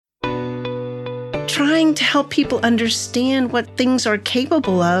trying to help people understand what things are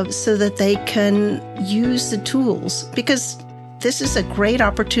capable of so that they can use the tools. Because this is a great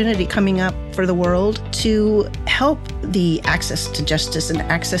opportunity coming up for the world to help the access to justice and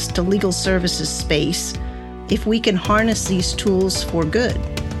access to legal services space if we can harness these tools for good.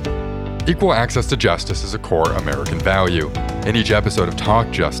 Equal access to justice is a core American value. In each episode of Talk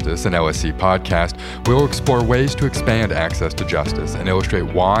Justice, an LSC podcast, we'll explore ways to expand access to justice and illustrate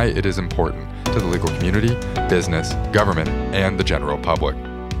why it is important to the legal community, business, government, and the general public.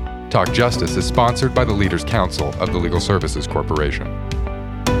 Talk Justice is sponsored by the Leaders Council of the Legal Services Corporation.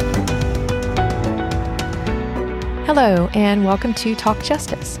 Hello, and welcome to Talk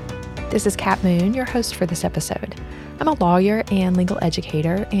Justice. This is Kat Moon, your host for this episode. I'm a lawyer and legal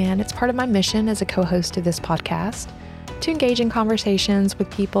educator, and it's part of my mission as a co-host of this podcast to engage in conversations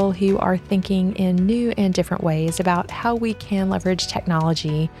with people who are thinking in new and different ways about how we can leverage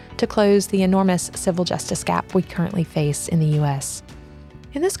technology to close the enormous civil justice gap we currently face in the U.S.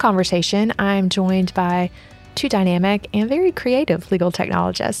 In this conversation, I'm joined by two dynamic and very creative legal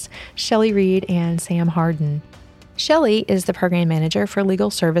technologists, Shellie Reid and Sam Harden. Shellie is the program manager for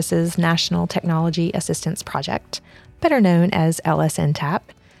Legal Services National Technology Assistance Project, better known as LSNTAP,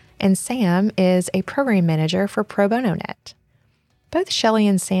 and Sam is a program manager for Pro Bono Net. Both Shellie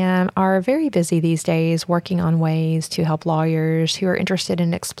and Sam are very busy these days working on ways to help lawyers who are interested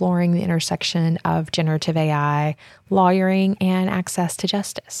in exploring the intersection of generative AI, lawyering, and access to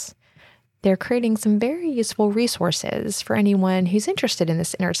justice. They're creating some very useful resources for anyone who's interested in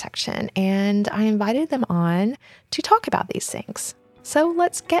this intersection, and I invited them on to talk about these things. So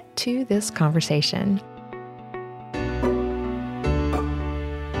let's get to this conversation.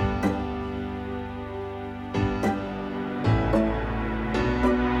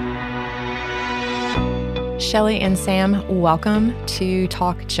 Shellie and Sam, welcome to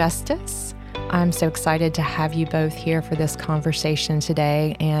Talk Justice. I'm so excited to have you both here for this conversation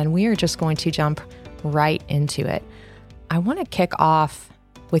today, and we are just going to jump right into it. I want to kick off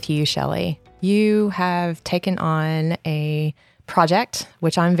with you, Shellie. You have taken on a project,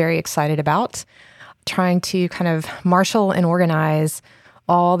 which I'm very excited about, trying to kind of marshal and organize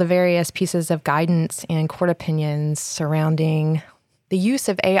all the various pieces of guidance and court opinions surrounding the use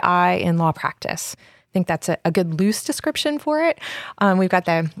of AI in law practice. I think that's a good loose description for it. We've got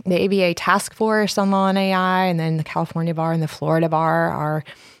the ABA task force on law and AI, and then the California bar and the Florida bar are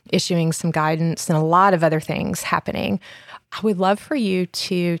issuing some guidance and a lot of other things happening. I would love for you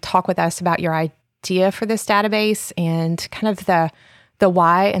to talk with us about your idea for this database and kind of the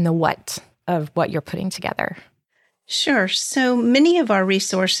why and the what of what you're putting together. Sure. So many of our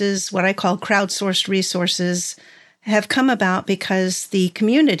resources, what I call crowdsourced resources, have come about because the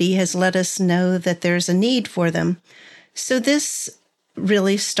community has let us know that there's a need for them. So this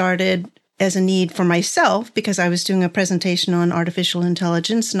really started as a need for myself because I was doing a presentation on artificial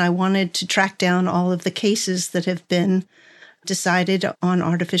intelligence and I wanted to track down all of the cases that have been decided on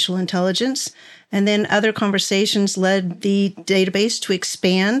artificial intelligence. And then other conversations led the database to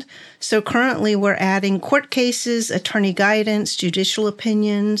expand. So currently we're adding court cases, attorney guidance, judicial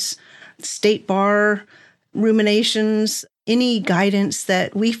opinions, state bar ruminations, any guidance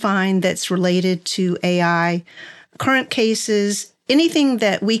that we find that's related to AI, current cases, anything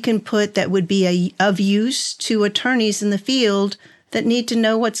that we can put that would be of use to attorneys in the field that need to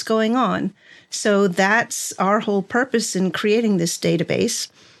know what's going on. So that's our whole purpose in creating this database.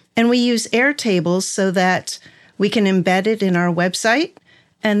 And we use Airtables so that we can embed it in our website,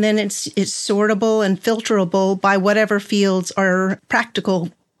 and then it's sortable and filterable by whatever fields are practical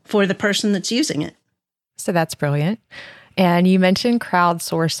for the person that's using it. So that's brilliant. And you mentioned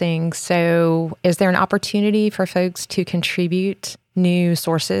crowdsourcing. So is there an opportunity for folks to contribute new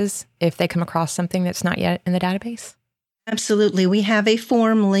sources if they come across something that's not yet in the database? Absolutely. We have a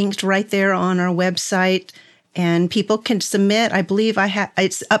form linked right there on our website, and people can submit. I believe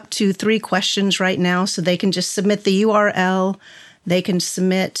it's up to 3 questions right now, so they can just submit the URL. They can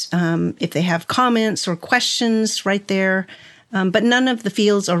submit if they have comments or questions right there. But none of the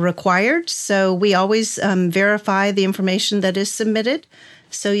fields are required, so we always verify the information that is submitted.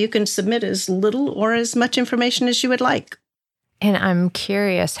 So you can submit as little or as much information as you would like. And I'm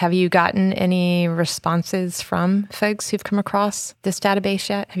curious, have you gotten any responses from folks who've come across this database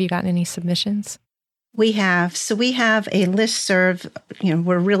yet? Have you gotten any submissions? We have. So we have a listserv.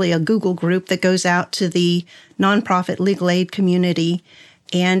 We're really a Google group that goes out to the nonprofit legal aid community.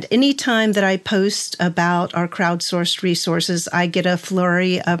 And anytime that I post about our crowdsourced resources, I get a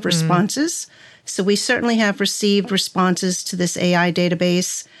flurry of responses. So we certainly have received responses to this AI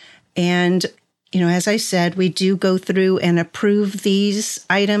database. And As I said, we do go through and approve these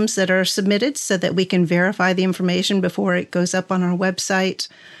items that are submitted so that we can verify the information before it goes up on our website.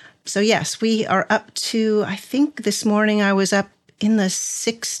 So yes, we are up to, I think this morning I was up in the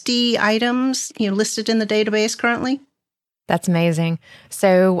 60 items, listed in the database currently. That's amazing.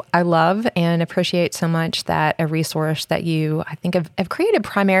 So I love and appreciate so much that a resource that you, I think, have created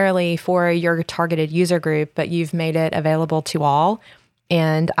primarily for your targeted user group, but you've made it available to all.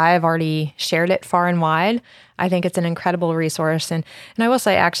 And I've already shared it far and wide. I think it's an incredible resource. And I will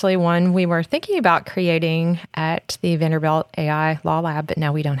say, actually, one we were thinking about creating at the Vanderbilt AI Law Lab, but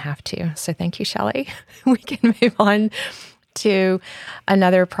now we don't have to. So thank you, Shellie. We can move on to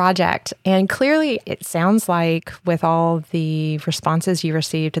another project. And clearly, it sounds like with all the responses you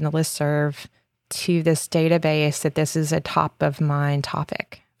received in the listserv to this database, that this is a top-of-mind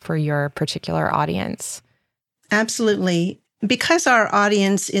topic for your particular audience. Absolutely. Because our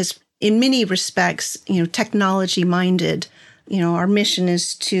audience is, in many respects, technology-minded, our mission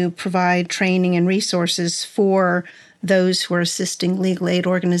is to provide training and resources for those who are assisting legal aid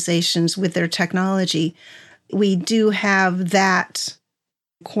organizations with their technology. We do have that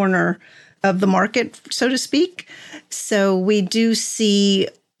corner of the market, so to speak. So we do see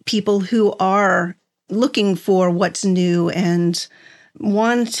people who are looking for what's new and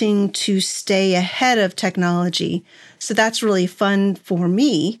wanting to stay ahead of technology. So that's really fun for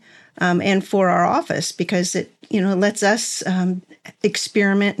me and for our office because it, lets us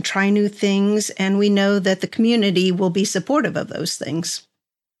experiment and try new things. And we know that the community will be supportive of those things.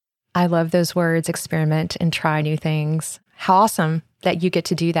 I love those words, experiment and try new things. How awesome that you get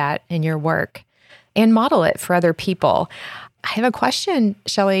to do that in your work and model it for other people. I have a question,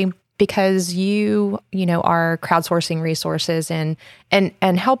 Shellie, because you are crowdsourcing resources and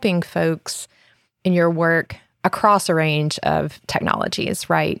helping folks in your work across a range of technologies,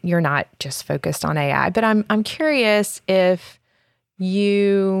 right? You're not just focused on AI, but I'm curious if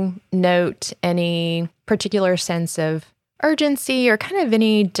you note any particular sense of urgency or kind of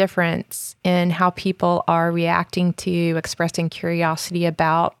any difference in how people are reacting to expressing curiosity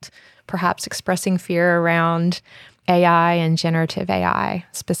about, perhaps expressing fear around AI and generative AI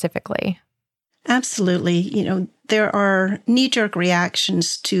specifically. Absolutely. There are knee-jerk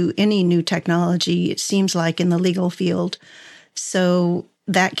reactions to any new technology, it seems like, in the legal field. So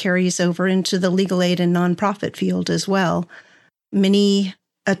that carries over into the legal aid and nonprofit field as well. Many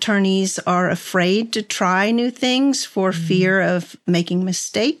attorneys are afraid to try new things for fear of making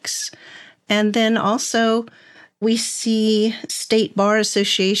mistakes. And then also we see state bar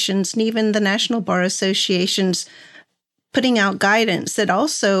associations and even the national bar associations putting out guidance that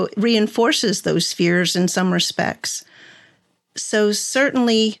also reinforces those fears in some respects. So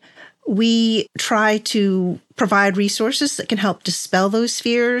certainly we try to provide resources that can help dispel those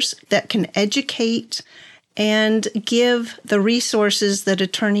fears, that can educate and give the resources that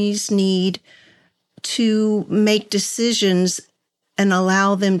attorneys need to make decisions and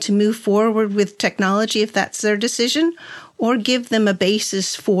allow them to move forward with technology if that's their decision, or give them a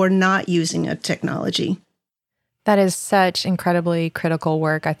basis for not using a technology. That is such incredibly critical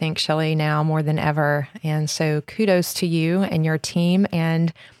work, I think, Shellie, now more than ever. And so kudos to you and your team.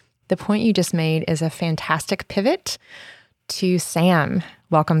 And the point you just made is a fantastic pivot to Sam.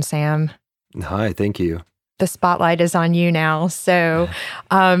 Welcome, Sam. Hi, thank you. The spotlight is on you now. So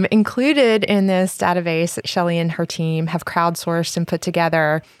included in this database that Shellie and her team have crowdsourced and put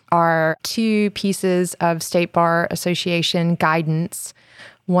together are 2 pieces of State Bar Association guidance,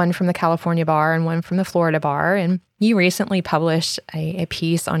 one from the California Bar and one from the Florida Bar. And you recently published a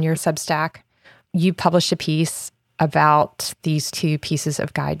piece on your Substack. You published a piece about these 2 pieces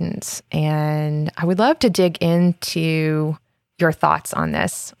of guidance. And I would love to dig into your thoughts on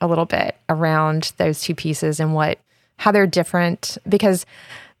this a little bit around those 2 pieces and how they're different, because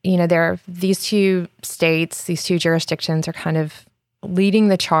there are these 2 states, these 2 jurisdictions are kind of leading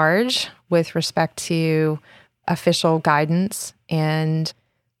the charge with respect to official guidance, and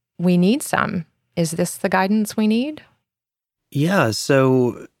we need some. Is this the guidance we need? Yeah,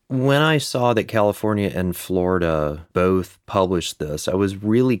 so when I saw that California and Florida both published this, I was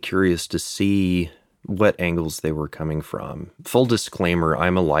really curious to see what angles they were coming from. Full disclaimer,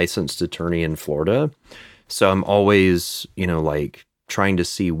 I'm a licensed attorney in Florida, so I'm always, trying to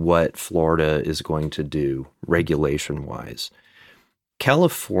see what Florida is going to do regulation-wise.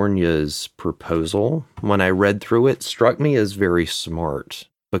 California's proposal, when I read through it, struck me as very smart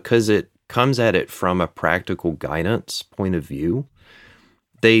because it comes at it from a practical guidance point of view.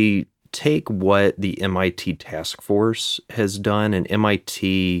 They take what the MIT task force has done, and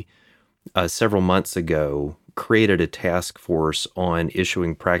MIT several months ago created a task force on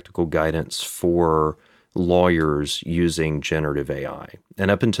issuing practical guidance for lawyers using generative AI. And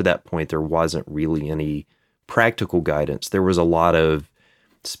up until that point, there wasn't really any practical guidance. There was a lot of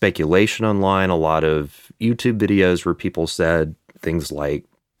speculation online, a lot of YouTube videos where people said things like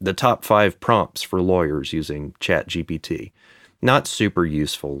the top 5 prompts for lawyers using ChatGPT. Not super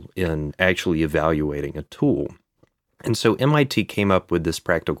useful in actually evaluating a tool. And so MIT came up with this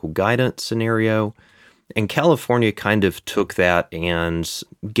practical guidance scenario, and California kind of took that and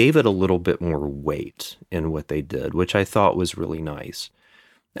gave it a little bit more weight in what they did, which I thought was really nice.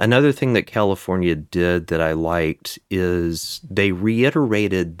 Another thing that California did that I liked is they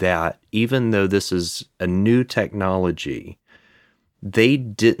reiterated that even though this is a new technology, they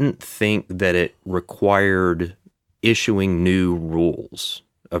didn't think that it required issuing new rules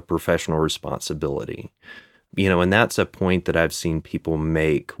of professional responsibility. And that's a point that I've seen people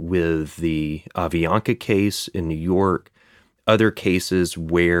make with the Avianca case in New York, other cases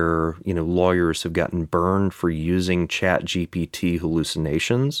where, lawyers have gotten burned for using ChatGPT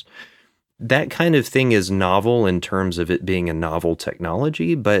hallucinations. That kind of thing is novel in terms of it being a novel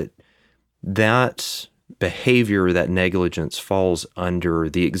technology, but that behavior, that negligence falls under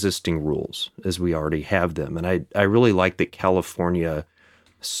the existing rules as we already have them. And I really like that California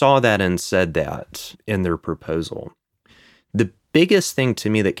saw that and said that in their proposal. The biggest thing to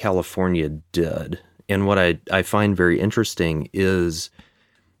me that California did, and what I find very interesting, is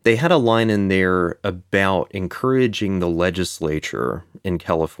they had a line in there about encouraging the legislature in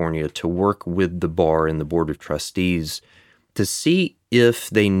California to work with the bar and the Board of Trustees to see if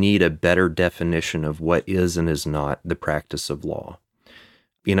they need a better definition of what is and is not the practice of law.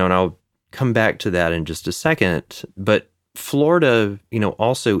 And I'll come back to that in just a second, but Florida,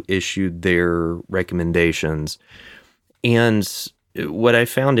 also issued their recommendations. And what I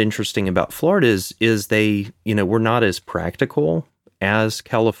found interesting about Florida is they, were not as practical as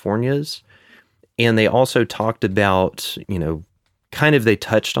California's. And they also talked about, they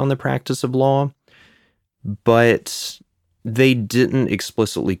touched on the practice of law, but they didn't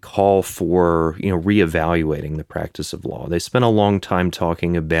explicitly call for, reevaluating the practice of law. They spent a long time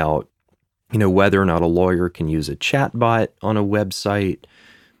talking about whether or not a lawyer can use a chatbot on a website,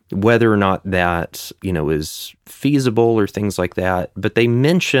 whether or not that, is feasible or things like that. But they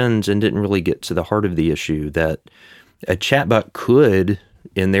mentioned and didn't really get to the heart of the issue that a chatbot could,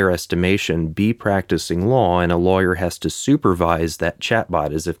 in their estimation, be practicing law, and a lawyer has to supervise that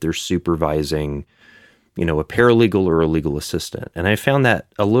chatbot as if they're supervising, a paralegal or a legal assistant. And I found that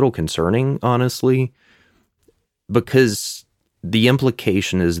a little concerning, honestly, because the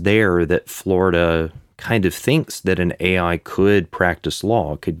implication is there that Florida kind of thinks that an AI could practice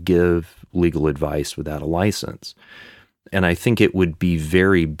law, could give legal advice without a license. And I think it would be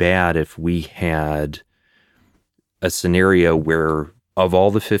very bad if we had a scenario where, of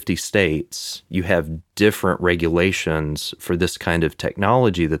all the 50 states, you have different regulations for this kind of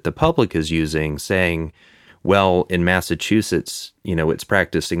technology that the public is using, saying, well, in Massachusetts, it's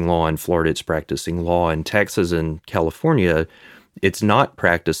practicing law, in Florida, it's practicing law, in Texas and California, it's not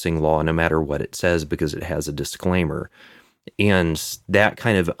practicing law no matter what it says because it has a disclaimer. And that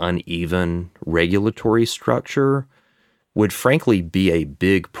kind of uneven regulatory structure would frankly be a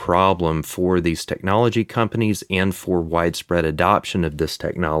big problem for these technology companies and for widespread adoption of this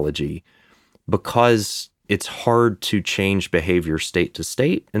technology, because it's hard to change behavior state to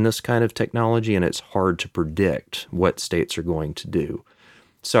state in this kind of technology, and it's hard to predict what states are going to do.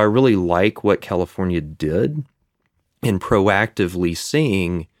 So I really like what California did in proactively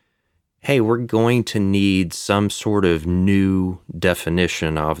seeing, hey, we're going to need some sort of new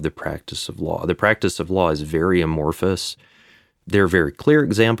definition of the practice of law. The practice of law is very amorphous. There are very clear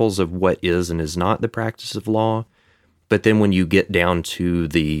examples of what is and is not the practice of law. But then when you get down to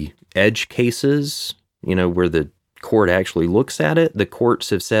the edge cases, where the court actually looks at it, the courts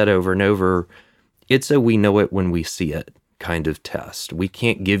have said over and over, it's a we know it when we see it kind of test. We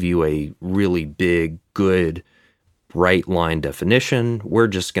can't give you a really big, good, bright line definition. We're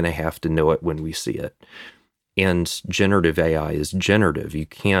just going to have to know it when we see it. And generative AI is generative. You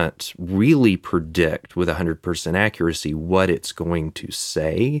can't really predict with 100% accuracy what it's going to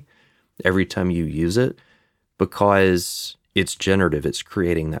say every time you use it, because it's generative. It's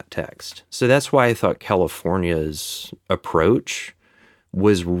creating that text. So that's why I thought California's approach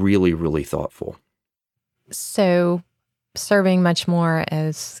was really, really thoughtful. So serving much more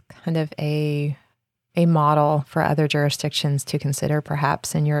as kind of a model for other jurisdictions to consider,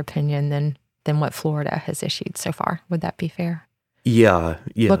 perhaps, in your opinion, than what Florida has issued so far. Would that be fair? Yeah.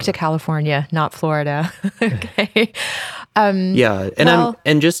 Look to California, not Florida. Okay.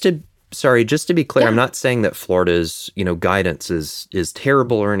 And just to sorry, just to be clear, Yeah. I'm not saying that Florida's, guidance is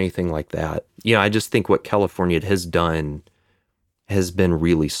terrible or anything like that. I just think what California has done has been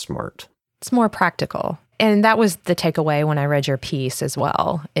really smart. It's more practical. And that was the takeaway when I read your piece as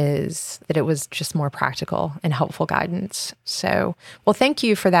well, is that it was just more practical and helpful guidance. So, well, thank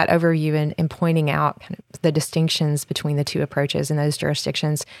you for that overview and pointing out kind of the distinctions between the two approaches in those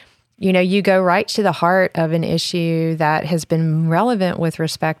jurisdictions. You go right to the heart of an issue that has been relevant with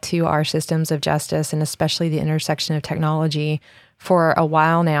respect to our systems of justice, and especially the intersection of technology for a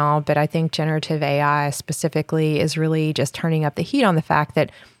while now. But I think generative AI specifically is really just turning up the heat on the fact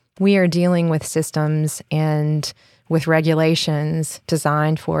that we are dealing with systems and with regulations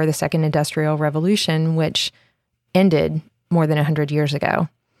designed for the second industrial revolution, which ended more than 100 years ago.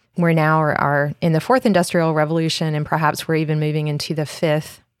 We're now are in the fourth industrial revolution, and perhaps we're even moving into the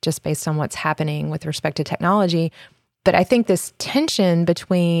fifth, just based on what's happening with respect to technology. But I think this tension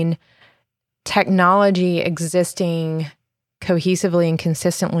between technology existing cohesively and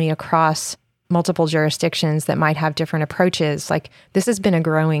consistently across multiple jurisdictions that might have different approaches, like this has been a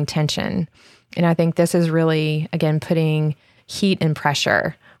growing tension. And I think this is really, again, putting heat and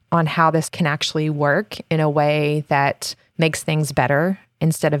pressure on how this can actually work in a way that makes things better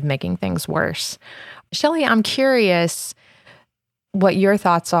instead of making things worse. Shellie, I'm curious what your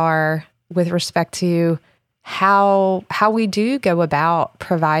thoughts are with respect to how we do go about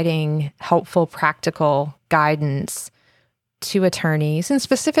providing helpful, practical guidance to attorneys, and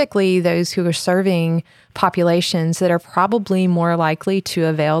specifically those who are serving populations that are probably more likely to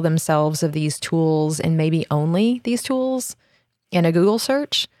avail themselves of these tools, and maybe only these tools, in a Google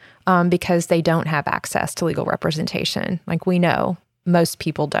search, because they don't have access to legal representation. Like we know, most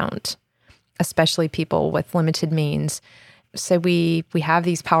people don't, especially people with limited means. So we have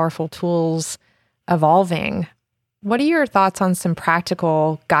these powerful tools evolving. What are your thoughts on some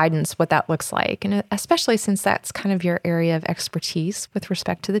practical guidance, what that looks like? And especially since that's kind of your area of expertise with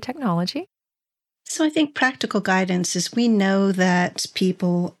respect to the technology. So I think practical guidance is, we know that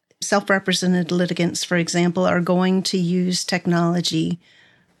people, self-represented litigants, for example, are going to use technology,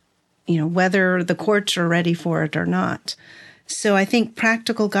 whether the courts are ready for it or not. So I think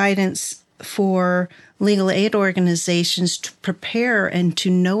practical guidance for legal aid organizations to prepare and to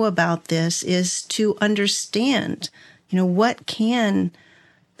know about this is to understand, what can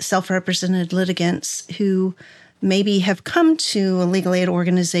self-represented litigants who maybe have come to a legal aid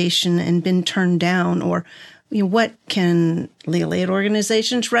organization and been turned down, or what can legal aid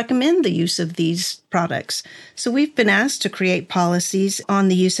organizations recommend the use of these products? So we've been asked to create policies on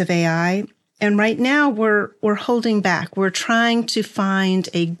the use of AI. And right now we're holding back. We're trying to find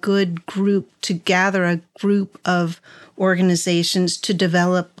a good group, to gather a group of organizations to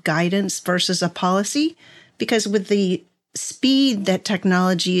develop guidance versus a policy. Because with the speed that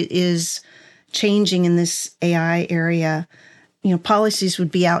technology is changing in this AI area, policies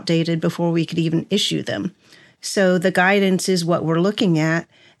would be outdated before we could even issue them. So the guidance is what we're looking at,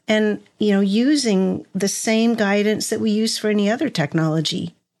 and, using the same guidance that we use for any other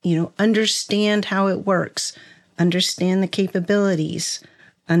technology. Understand how it works, understand the capabilities,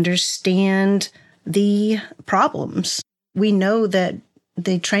 understand the problems. We know that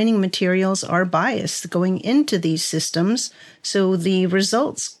the training materials are biased going into these systems, so the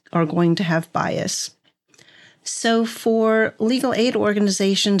results are going to have bias. So for legal aid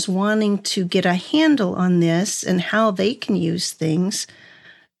organizations wanting to get a handle on this and how they can use things,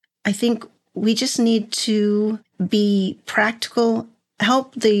 I think we just need to be practical,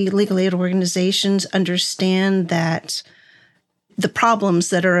 help the legal aid organizations understand that the problems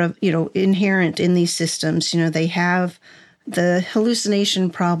that are, inherent in these systems, they have the hallucination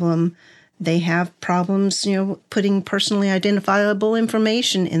problem, they have problems, putting personally identifiable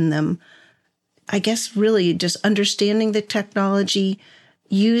information in them. I guess really just understanding the technology,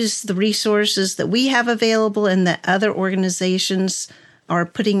 use the resources that we have available and that other organizations are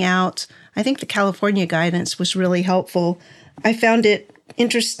putting out. I think the California guidance was really helpful. I found it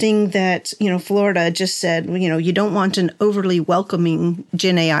interesting that, Florida just said, you don't want an overly welcoming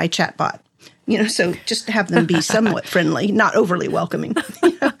Gen AI chatbot. So just have them be somewhat friendly, not overly welcoming.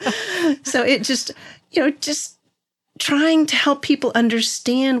 So it just, just trying to help people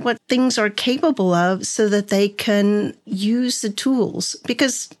understand what things are capable of so that they can use the tools.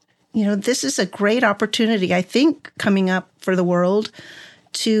 Because, this is a great opportunity, I think, coming up for the world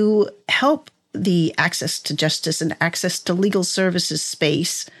to help the access to justice and access to legal services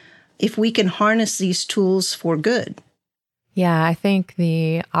space if we can harness these tools for good. Yeah, I think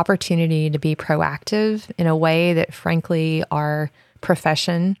the opportunity to be proactive in a way that, frankly, our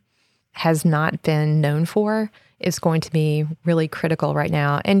profession has not been known for is going to be really critical right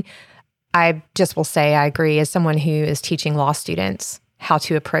now. And I just will say I agree as someone who is teaching law students how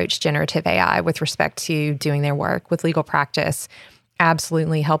to approach generative AI with respect to doing their work with legal practice,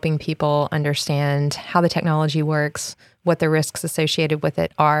 absolutely helping people understand how the technology works, what the risks associated with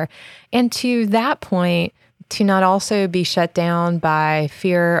it are. And to that point, to not also be shut down by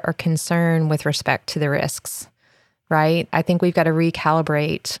fear or concern with respect to the risks, right? I think we've got to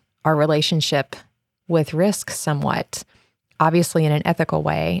recalibrate our relationship with risk somewhat, obviously in an ethical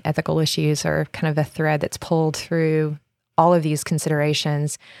way. Ethical issues are kind of a thread that's pulled through all of these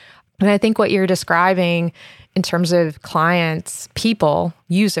considerations. And I think what you're describing in terms of clients, people,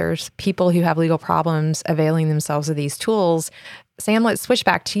 users, people who have legal problems availing themselves of these tools. Sam, let's switch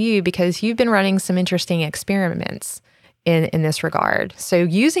back to you because you've been running some interesting experiments in this regard. So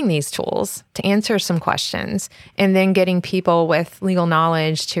using these tools to answer some questions and then getting people with legal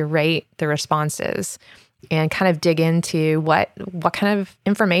knowledge to rate the responses and kind of dig into what kind of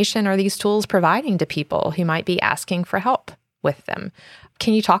information are these tools providing to people who might be asking for help with them.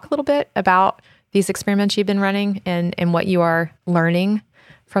 Can you talk a little bit about these experiments you've been running and what you are learning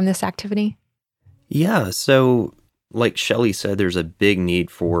from this activity? Yeah, so like Shellie said, there's a big need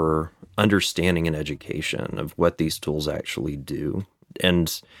for understanding and education of what these tools actually do.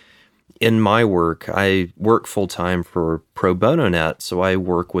 And in my work, I work full-time for Pro Bono Net, so I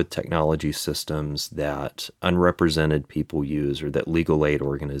work with technology systems that unrepresented people use or that legal aid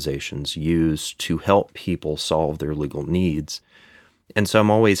organizations use to help people solve their legal needs. And so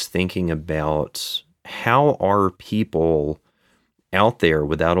I'm always thinking about how are people out there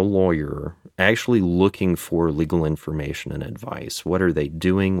without a lawyer actually looking for legal information and advice? What are they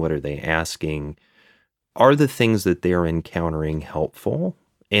doing? What are they asking? Are the things that they're encountering helpful?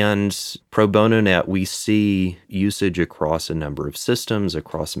 And Pro Bono Net, we see usage across a number of systems,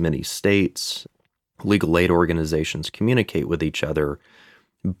 across many states. Legal aid organizations communicate with each other.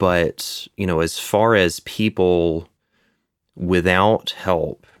 But, as far as people without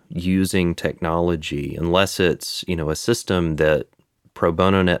help using technology, unless it's, a system that Pro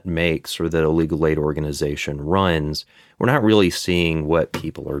Bono Net makes or that a legal aid organization runs, we're not really seeing what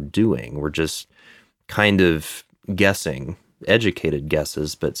people are doing. We're just kind of guessing, educated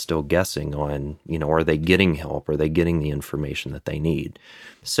guesses, but still guessing on, are they getting help? Are they getting the information that they need?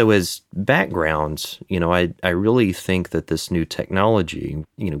 So as background, I really think that this new technology,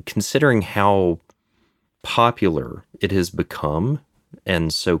 considering how popular it has become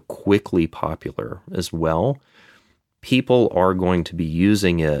and so quickly popular as well, people are going to be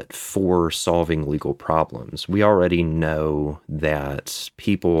using it for solving legal problems. We already know that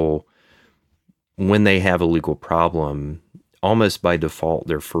people, when they have a legal problem, almost by default,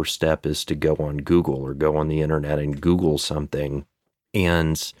 their first step is to go on Google or go on the internet and Google something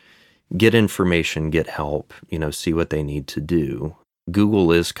and get information, get help, see what they need to do.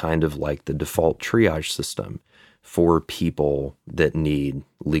 Google is kind of like the default triage system for people that need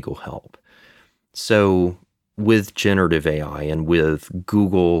legal help. So with generative AI and with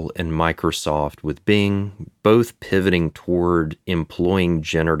Google and Microsoft, with Bing, both pivoting toward employing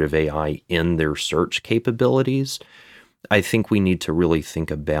generative AI in their search capabilities, I think we need to really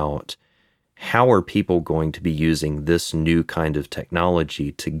think about how are people going to be using this new kind of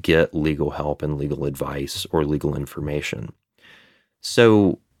technology to get legal help and legal advice or legal information.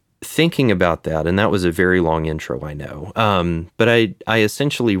 So thinking about that, and that was a very long intro, I know, but I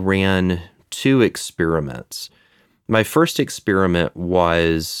essentially ran 2 experiments. My first experiment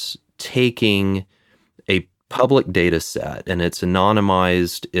was taking a public data set, and it's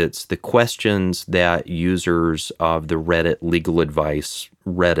anonymized. It's the questions that users of the Reddit legal advice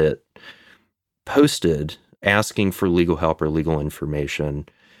Reddit posted asking for legal help or legal information,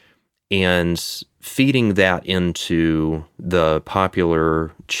 and feeding that into the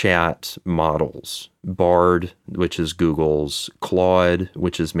popular chat models, Bard, which is Google's, Claude,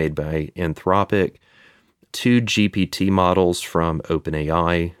 which is made by Anthropic, 2 GPT models from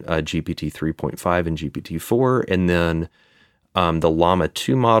OpenAI, GPT 3.5 and GPT 4, and then the Llama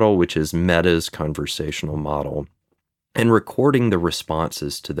 2 model, which is Meta's conversational model, and recording the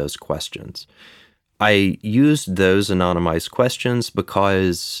responses to those questions. I used those anonymized questions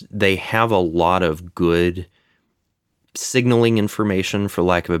because they have a lot of good signaling information, for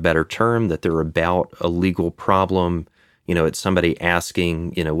lack of a better term, that they're about a legal problem. It's somebody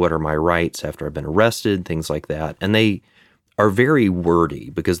asking, what are my rights after I've been arrested, things like that. And they are very wordy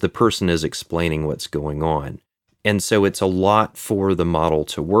because the person is explaining what's going on. And so it's a lot for the model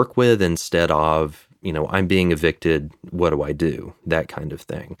to work with instead of, I'm being evicted, what do I do? That kind of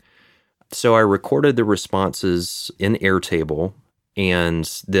thing. So I recorded the responses in Airtable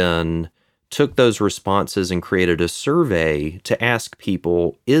and then took those responses and created a survey to ask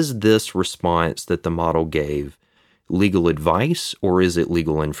people, is this response that the model gave legal advice or is it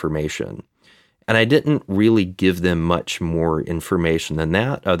legal information? And I didn't really give them much more information than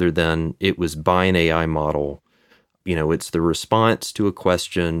that, other than it was by an AI model. It's the response to a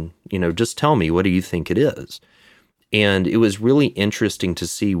question, just tell me, what do you think it is? And it was really interesting to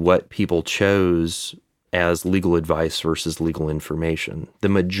see what people chose as legal advice versus legal information. The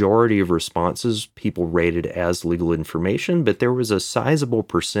majority of responses people rated as legal information, but there was a sizable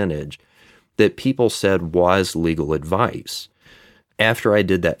percentage that people said was legal advice. After I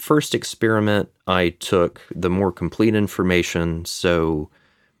did that first experiment, I took the more complete information, so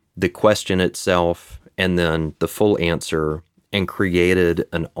the question itself and then the full answer, and created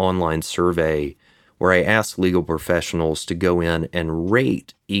an online survey where I asked legal professionals to go in and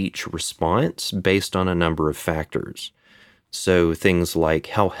rate each response based on a number of factors. So things like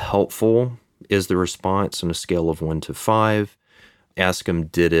how helpful is the response on a scale of 1 to 5? Ask them,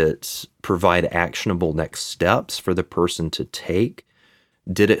 did it provide actionable next steps for the person to take?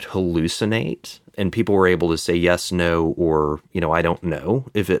 Did it hallucinate? And people were able to say yes, no, or, I don't know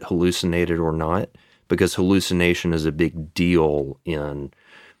if it hallucinated or not, because hallucination is a big deal in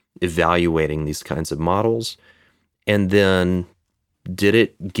evaluating these kinds of models. And then, did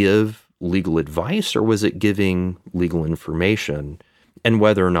it give legal advice or was it giving legal information? And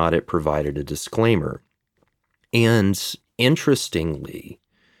whether or not it provided a disclaimer. And interestingly,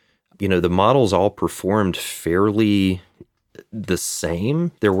 the models all performed fairly the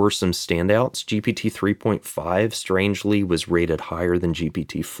same. There were some standouts. GPT 3.5, strangely, was rated higher than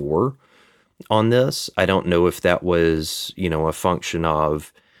GPT 4 on this. I don't know if that was, a function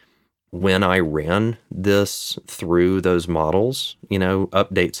of when I ran this through those models.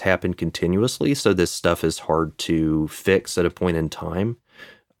 Updates happen continuously, so this stuff is hard to fix at a point in time.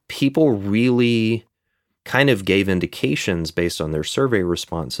 People really kind of gave indications based on their survey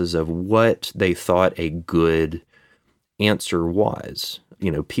responses of what they thought a good answer was.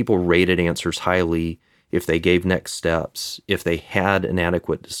 People rated answers highly if they gave next steps, if they had an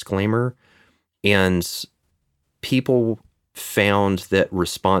adequate disclaimer, and people found that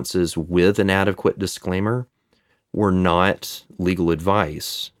responses with an adequate disclaimer were not legal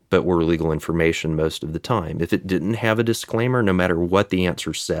advice, but were legal information most of the time. If it didn't have a disclaimer, no matter what the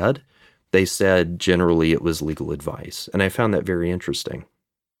answer said, they said generally it was legal advice. And I found that very interesting.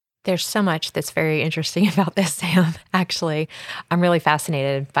 There's so much that's very interesting about this, Sam. Actually, I'm really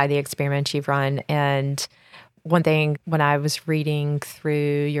fascinated by the experiment you've run. And one thing, when I was reading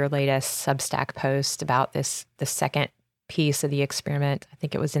through your latest Substack post about the second piece of the experiment, I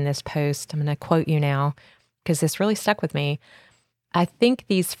think it was in this post, I'm going to quote you now, because this really stuck with me. I think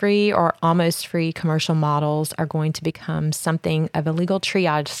these free or almost free commercial models are going to become something of a legal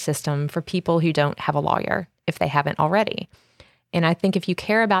triage system for people who don't have a lawyer, if they haven't already. And I think if you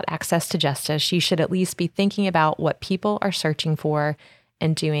care about access to justice, you should at least be thinking about what people are searching for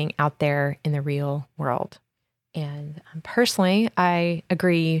and doing out there in the real world. And personally, I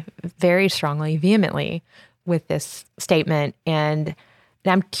agree very strongly, vehemently with this statement. And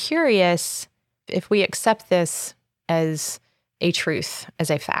I'm curious if we accept this as a truth, as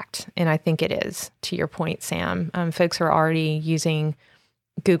a fact. And I think it is, to your point, Sam. Folks are already using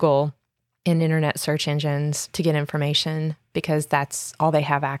Google and internet search engines to get information because that's all they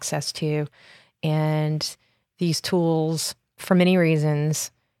have access to. And these tools, for many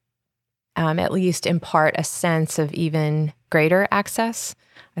reasons, at least impart a sense of even greater access.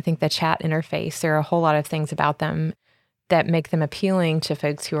 I think the chat interface, there are a whole lot of things about them that make them appealing to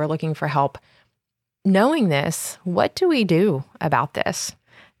folks who are looking for help. Knowing this, what do we do about this?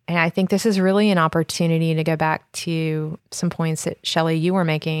 And I think this is really an opportunity to go back to some points that, Shellie, you were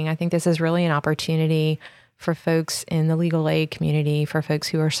making. I think this is really an opportunity for folks in the legal aid community, for folks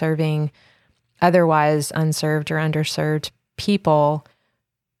who are serving otherwise unserved or underserved people,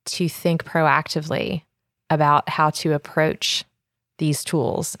 to think proactively about how to approach these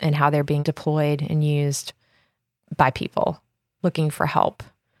tools and how they're being deployed and used by people looking for help.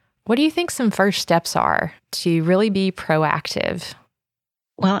 What do you think some first steps are to really be proactive?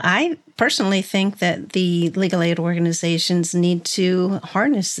 Well, I personally think that the legal aid organizations need to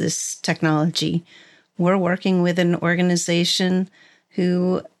harness this technology. We're working with an organization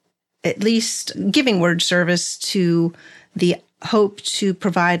who, at least giving word service to the hope to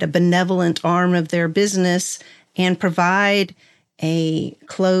provide a benevolent arm of their business and provide a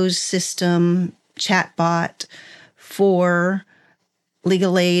closed system chatbot for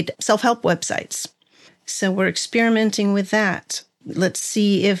legal aid self-help websites. So we're experimenting with that. Let's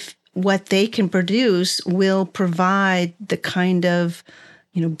see if what they can produce will provide the kind of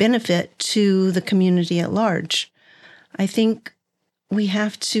benefit to the community at large. I think we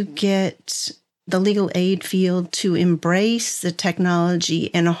have to get the legal aid field to embrace the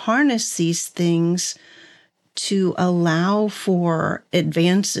technology and harness these things to allow for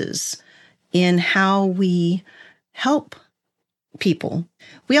advances in how we help people.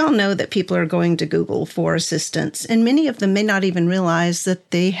 We all know that people are going to Google for assistance, and many of them may not even realize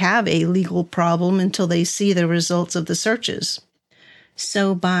that they have a legal problem until they see the results of the searches.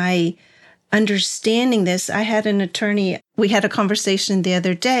 So by understanding this, I had an attorney, we had a conversation the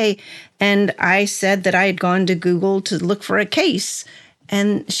other day, and I said that I had gone to Google to look for a case.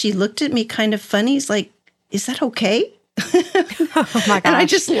 And she looked at me kind of funny. It's like, is that okay? Oh my gosh. And I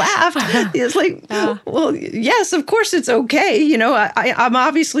just laughed. It's like, well, yes, of course it's okay. I'm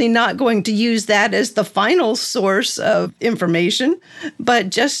obviously not going to use that as the final source of information, but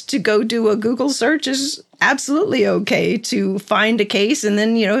just to go do a Google search is absolutely okay to find a case. And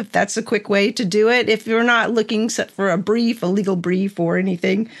then, if that's a quick way to do it, if you're not looking for a legal brief or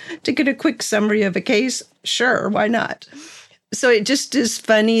anything, to get a quick summary of a case, sure, why not? So it just is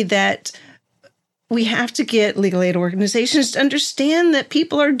funny that we have to get legal aid organizations to understand that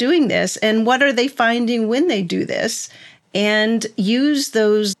people are doing this and what are they finding when they do this, and use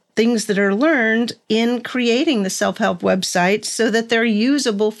those things that are learned in creating the self-help websites so that they're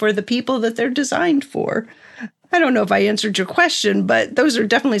usable for the people that they're designed for. I don't know if I answered your question, but those are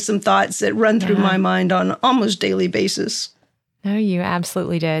definitely some thoughts that run through my mind on almost daily basis. No, you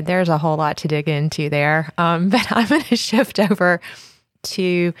absolutely did. There's a whole lot to dig into there. But I'm going to shift over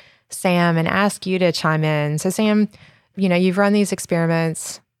to Sam and ask you to chime in. So Sam, you've run these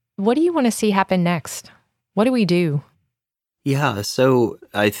experiments. What do you want to see happen next? What do we do? Yeah, so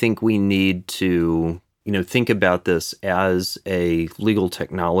I think we need to, think about this as a legal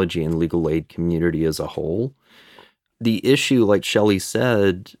technology and legal aid community as a whole. The issue, like Shellie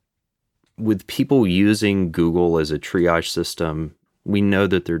said, with people using Google as a triage system, we know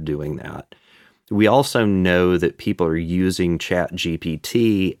that they're doing that. We also know that people are using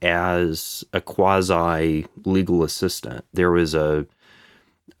ChatGPT as a quasi-legal assistant. There was a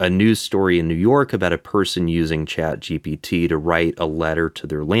news story in New York about a person using ChatGPT to write a letter to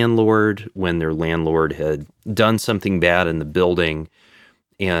their landlord when their landlord had done something bad in the building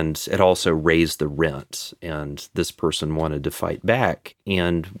and had also raised the rent. And this person wanted to fight back.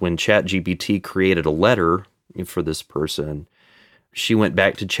 And when ChatGPT created a letter for this person, she went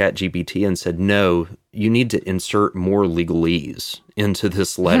back to ChatGPT and said, no, you need to insert more legalese into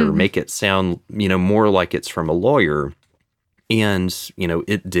this letter, make it sound, more like it's from a lawyer. And,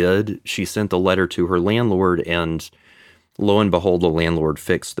 it did. She sent the letter to her landlord, and lo and behold, the landlord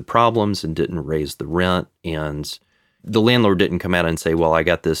fixed the problems and didn't raise the rent. And the landlord didn't come out and say, well, I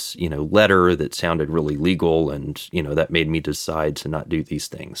got this, letter that sounded really legal, and, that made me decide to not do these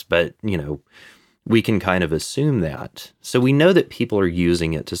things. But, we can kind of assume that. So we know that people are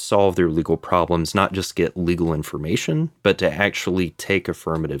using it to solve their legal problems, not just get legal information, but to actually take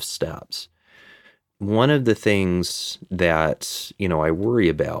affirmative steps. One of the things that, I worry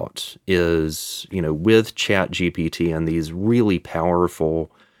about is, with ChatGPT and these really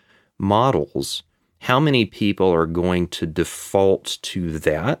powerful models, how many people are going to default to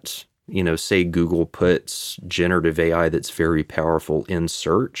that? Say Google puts generative AI that's very powerful in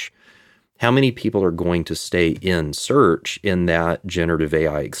search. How many people are going to stay in search in that generative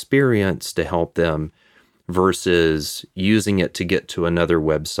AI experience to help them versus using it to get to another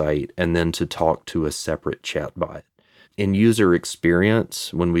website and then to talk to a separate chatbot? In user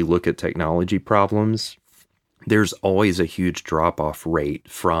experience, when we look at technology problems, there's always a huge drop-off rate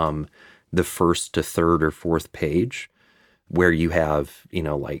from the first to third or fourth page where you have,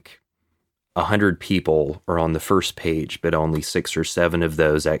 100 people are on the first page, but only 6 or 7 of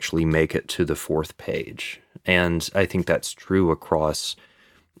those actually make it to the fourth page. And I think that's true across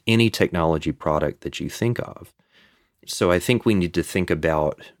any technology product that you think of. So I think we need to think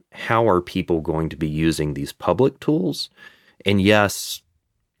about how are people going to be using these public tools? And yes,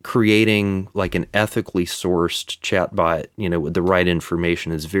 creating like an ethically sourced chatbot, with the right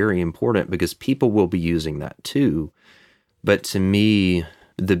information is very important because people will be using that too. But to me,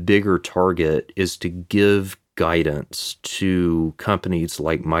 the bigger target is to give guidance to companies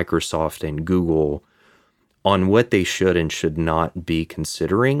like Microsoft and Google on what they should and should not be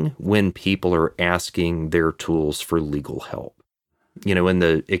considering when people are asking their tools for legal help. In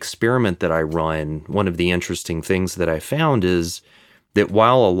the experiment that I run, one of the interesting things that I found is that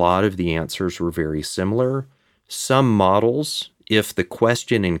while a lot of the answers were very similar, some models, if the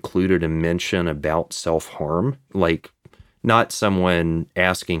question included a mention about self-harm, like not someone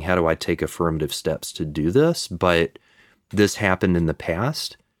asking, how do I take affirmative steps to do this, but this happened in the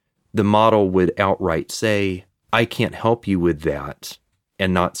past, the model would outright say, I can't help you with that,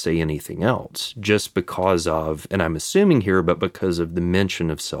 and not say anything else, just because of, and I'm assuming here, but because of the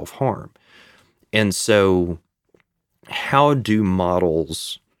mention of self-harm. And so how do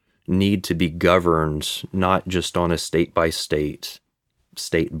models need to be governed, not just on a state-by-state,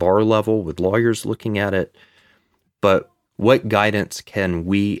 state bar level with lawyers looking at it, but what guidance can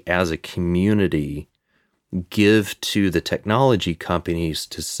we as a community give to the technology companies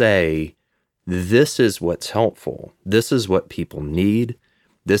to say, this is what's helpful, this is what people need,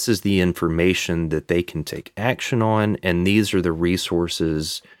 this is the information that they can take action on, and these are the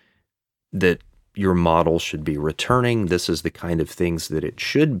resources that your model should be returning. This is the kind of things that it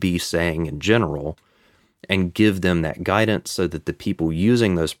should be saying in general, and give them that guidance so that the people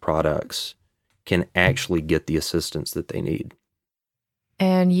using those products can actually get the assistance that they need.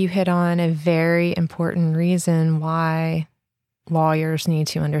 And you hit on a very important reason why lawyers need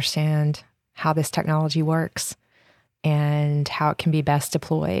to understand how this technology works and how it can be best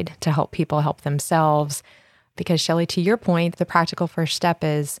deployed to help people help themselves. Because Shellie, to your point, the practical first step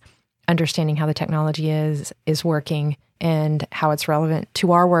is understanding how the technology is working and how it's relevant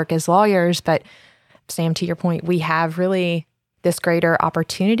to our work as lawyers. But Sam, to your point, we have really this greater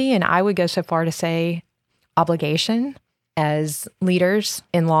opportunity, and I would go so far to say obligation as leaders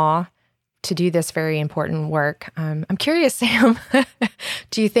in law to do this very important work. I'm curious, Sam,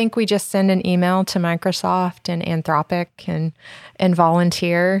 do you think we just send an email to Microsoft and Anthropic and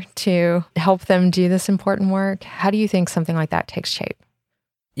volunteer to help them do this important work? How do you think something like that takes shape?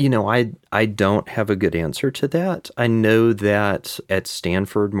 You know, I don't have a good answer to that. I know that at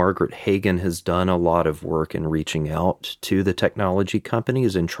Stanford, Margaret Hagan has done a lot of work in reaching out to the technology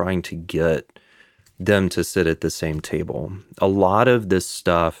companies and trying to get them to sit at the same table. A lot of this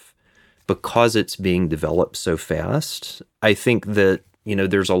stuff, because it's being developed so fast, I think that,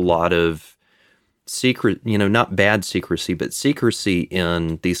 there's a lot of secret, not bad secrecy, but secrecy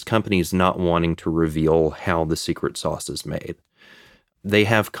in these companies not wanting to reveal how the secret sauce is made. They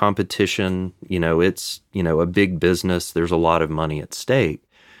have competition, it's, a big business. There's a lot of money at stake.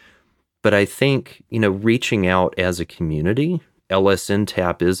 But I think, reaching out as a community,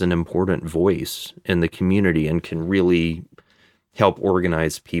 LSNTAP is an important voice in the community and can really help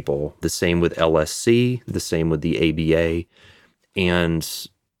organize people. The same with LSC, the same with the ABA. And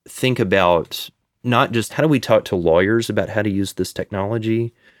think about not just how do we talk to lawyers about how to use this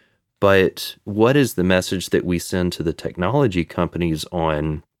technology, but what is the message that we send to the technology companies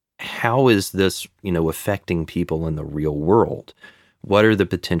on how is this, affecting people in the real world? What are the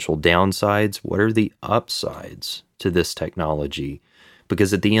potential downsides? What are the upsides to this technology?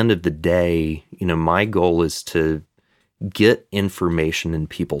 Because at the end of the day, my goal is to get information in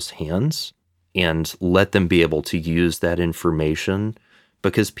people's hands and let them be able to use that information,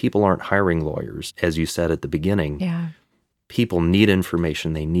 because people aren't hiring lawyers, as you said at the beginning. Yeah. People need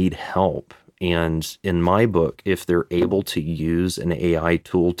information, they need help. And in my book, if they're able to use an AI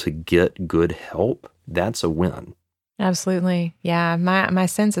tool to get good help, that's a win. Absolutely. Yeah. My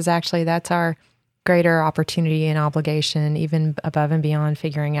sense is actually that's our greater opportunity and obligation, even above and beyond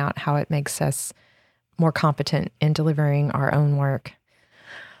figuring out how it makes us more competent in delivering our own work.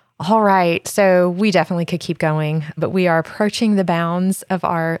 All right. So we definitely could keep going, but we are approaching the bounds of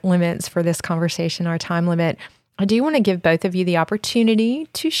our limits for this conversation, our time limit. I do want to give both of you the opportunity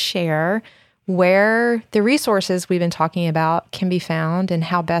to share where the resources we've been talking about can be found and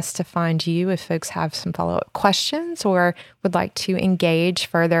how best to find you if folks have some follow-up questions or would like to engage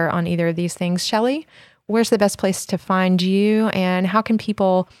further on either of these things. Shellie, where's the best place to find you, and how can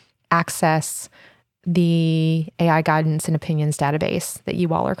people access the AI guidance and opinions database that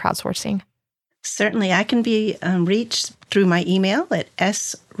you all are crowdsourcing? Certainly, I can be reached through my email at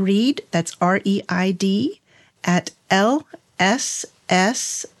sreid, that's REID, at lsscm.org.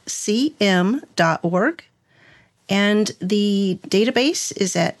 And the database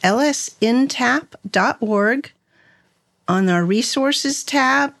is at lsntap.org. On our resources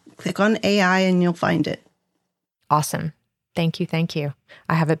tab, click on AI and you'll find it. Awesome. Thank you. Thank you.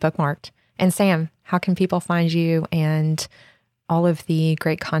 I have it bookmarked. And Sam, how can people find you and all of the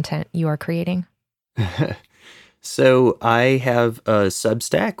great content you are creating? So I have a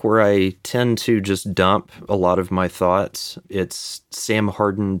Substack where I tend to just dump a lot of my thoughts. It's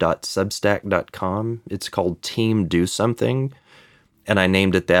samharden.substack.com. It's called Team Do Something. And I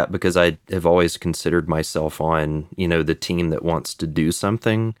named it that because I have always considered myself on, the team that wants to do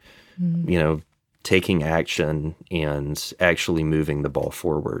something, taking action and actually moving the ball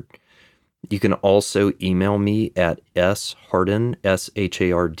forward. You can also email me at sharden,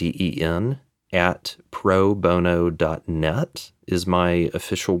 SHARDEN, at probono.net is my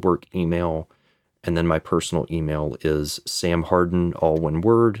official work email. And then my personal email is Sam Harden, all one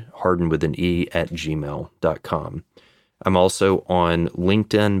word, Harden with an E, @gmail.com. I'm also on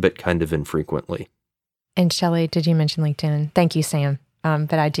LinkedIn, but kind of infrequently. And Shellie, did you mention LinkedIn? Thank you, Sam.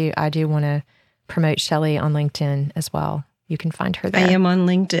 But I do want to promote Shellie on LinkedIn as well. You can find her there. I am on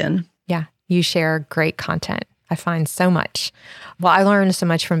LinkedIn. Yeah, you share great content. I find so much. Well, I learned so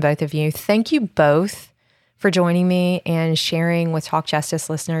much from both of you. Thank you both for joining me and sharing with Talk Justice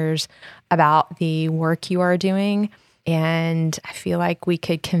listeners about the work you are doing. And I feel like we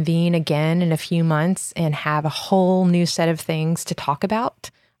could convene again in a few months and have a whole new set of things to talk about.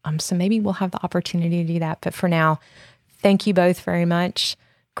 So maybe we'll have the opportunity to do that. But for now, thank you both very much.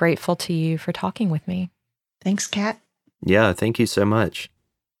 Grateful to you for talking with me. Thanks, Kat. Yeah, thank you so much.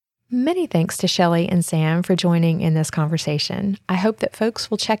 Many thanks to Shellie and Sam for joining in this conversation. I hope that folks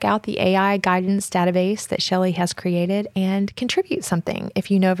will check out the AI guidance database that Shellie has created and contribute something if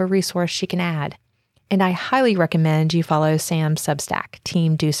you know of a resource she can add. And I highly recommend you follow Sam's Substack,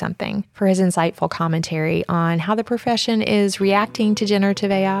 Team Do Something, for his insightful commentary on how the profession is reacting to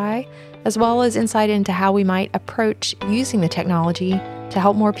generative AI, as well as insight into how we might approach using the technology to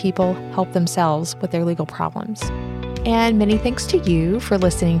help more people help themselves with their legal problems. And many thanks to you for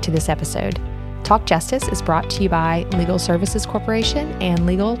listening to this episode. Talk Justice is brought to you by Legal Services Corporation and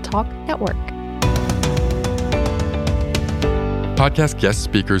Legal Talk Network. Podcast guest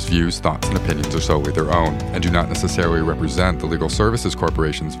speakers' views, thoughts, and opinions are solely their own and do not necessarily represent the Legal Services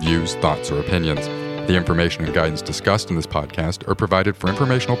Corporation's views, thoughts, or opinions. The information and guidance discussed in this podcast are provided for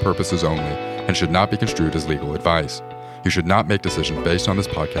informational purposes only and should not be construed as legal advice. You should not make decisions based on this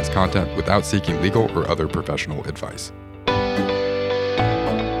podcast content without seeking legal or other professional advice.